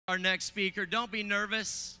Our next speaker, don't be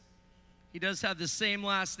nervous. He does have the same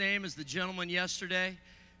last name as the gentleman yesterday.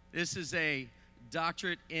 This is a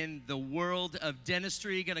doctorate in the world of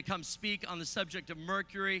dentistry, going to come speak on the subject of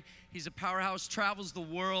mercury. He's a powerhouse, travels the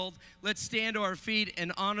world. Let's stand to our feet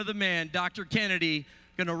and honor the man, Dr. Kennedy,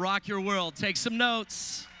 going to rock your world. Take some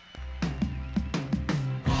notes.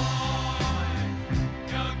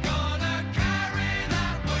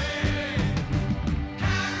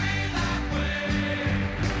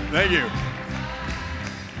 Thank you.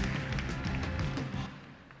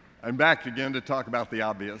 I'm back again to talk about the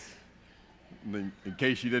obvious. In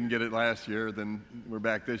case you didn't get it last year, then we're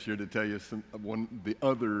back this year to tell you the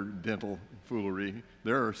other dental foolery.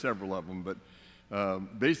 There are several of them, but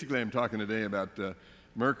basically I'm talking today about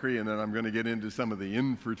mercury, and then I'm going to get into some of the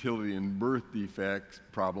infertility and birth defects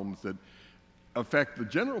problems that affect the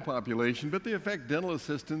general population, but they affect dental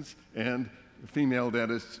assistants and female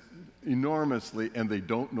dentists enormously, and they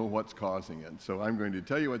don't know what's causing it. So I'm going to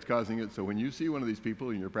tell you what's causing it, so when you see one of these people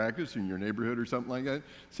in your practice, in your neighborhood or something like that,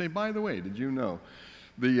 say, by the way, did you know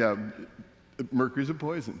the mercury's a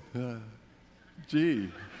poison? Gee.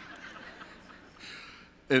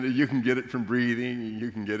 And you can get it from breathing,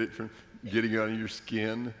 you can get it from getting it on your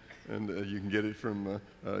skin, and you can get it from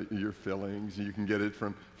your fillings, you can get it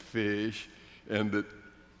from fish, and that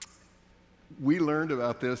we learned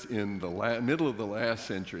about this in the middle of the last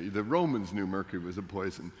century. The Romans knew mercury was a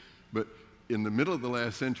poison, but in the middle of the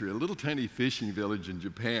last century, a little tiny fishing village in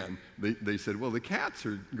Japan, they said, well, the cats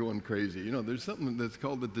are going crazy. You know, there's something that's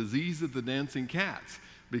called the disease of the dancing cats,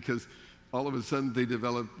 because all of a sudden they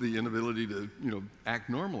developed the inability to, act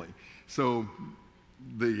normally. So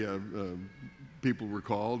the people were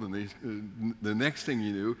called, and the next thing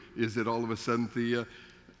you knew is that all of a sudden the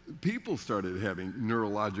people started having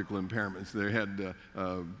neurological impairments. They had the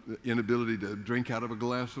inability to drink out of a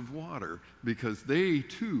glass of water because they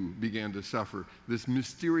too began to suffer this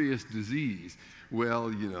mysterious disease. Well,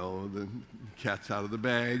 the cat's out of the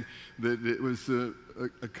bag. That it was a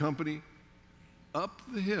company up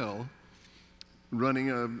the hill running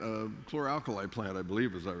a chloralkali plant, I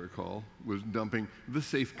believe, as I recall, was dumping the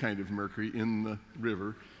safe kind of mercury in the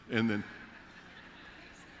river, and then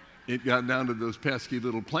it got down to those pesky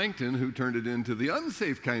little plankton who turned it into the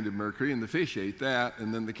unsafe kind of mercury, and the fish ate that,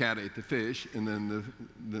 and then the cat ate the fish, and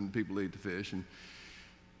then people ate the fish. And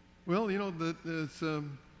well,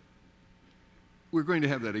 we're going to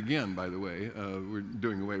have that again, by the way. We're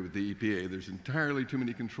doing away with the EPA. There's entirely too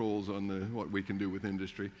many controls on what we can do with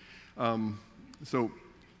industry. So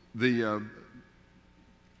the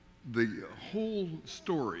whole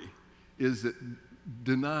story is that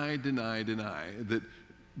deny, that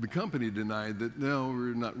the company denied that, no,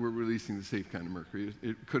 we're releasing the safe kind of mercury.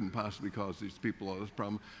 It couldn't possibly cause these people all this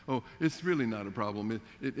problem. Oh, it's really not a problem.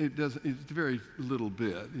 It doesn't, it's very little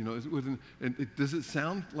bit, does it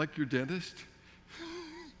sound like your dentist?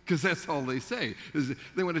 Because that's all they say.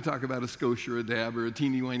 They want to talk about a skosh or a dab or a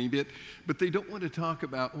teeny whiny bit, but they don't want to talk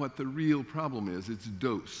about what the real problem is. It's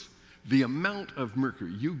dose. The amount of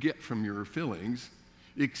mercury you get from your fillings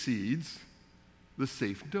exceeds the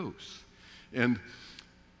safe dose. And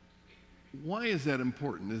why is that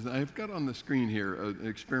important? I've got on the screen here an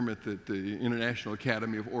experiment that the International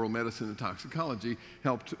Academy of Oral Medicine and Toxicology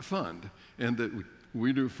helped fund, and that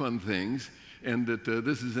we do fund things, and that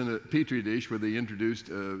this is in a petri dish where they introduced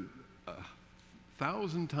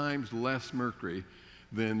 1,000 times less mercury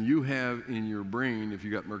than you have in your brain if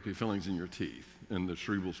you got mercury fillings in your teeth, and the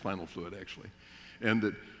cerebral spinal fluid, actually. And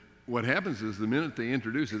that what happens is the minute they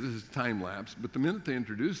introduce it, this is time lapse, but the minute they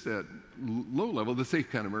introduce that low level, the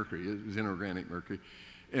safe kind of mercury, it was inorganic mercury,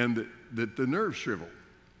 and that the nerves shrivel,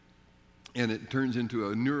 and it turns into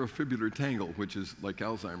a neurofibrillar tangle, which is like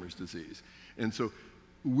Alzheimer's disease. And so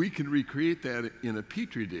we can recreate that in a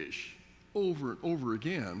petri dish over and over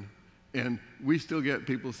again, and we still get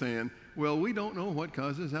people saying, well, we don't know what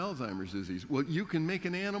causes Alzheimer's disease. Well, you can make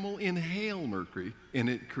an animal inhale mercury, and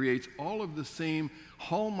it creates all of the same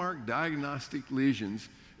hallmark diagnostic lesions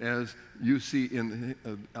as you see in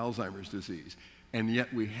Alzheimer's disease. And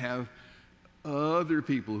yet we have other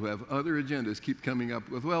people who have other agendas keep coming up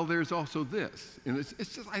with, well, there's also this. And it's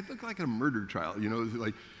just, I look like a murder trial, it's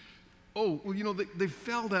like, oh, well, they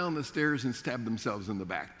fell down the stairs and stabbed themselves in the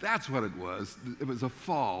back. That's what it was. It was a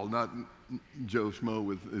fall, not Joe Schmo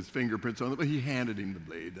with his fingerprints on it, but he handed him the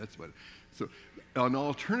blade. That's what. So an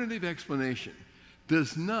alternative explanation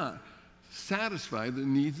does not satisfy the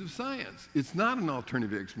needs of science. It's not an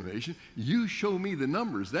alternative explanation. You show me the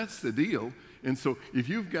numbers. That's the deal. And so if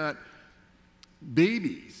you've got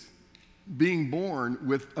babies being born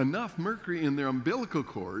with enough mercury in their umbilical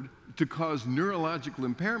cord to cause neurological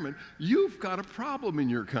impairment, you've got a problem in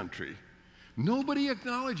your country. Nobody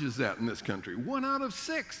acknowledges that in this country. 1 out of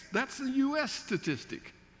 6, that's the US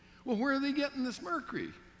statistic. Well, where are they getting this mercury?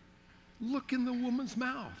 Look in the woman's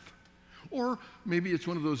mouth. Or maybe it's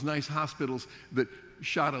one of those nice hospitals that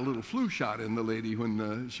shot a little flu shot in the lady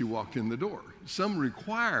when she walked in the door. Some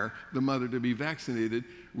require the mother to be vaccinated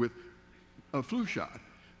with a flu shot.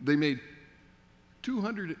 They made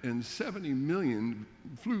 270 million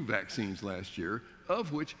flu vaccines last year,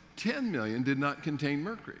 of which 10 million did not contain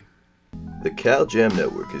mercury. The CalJam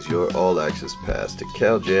Network is your all-access pass to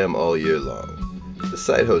CalJam all year long. The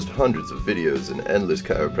site hosts hundreds of videos and endless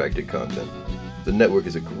chiropractic content. The network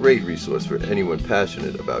is a great resource for anyone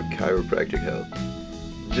passionate about chiropractic health.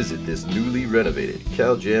 Visit this newly renovated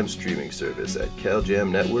CalJam streaming service at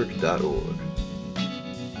caljamnetwork.org.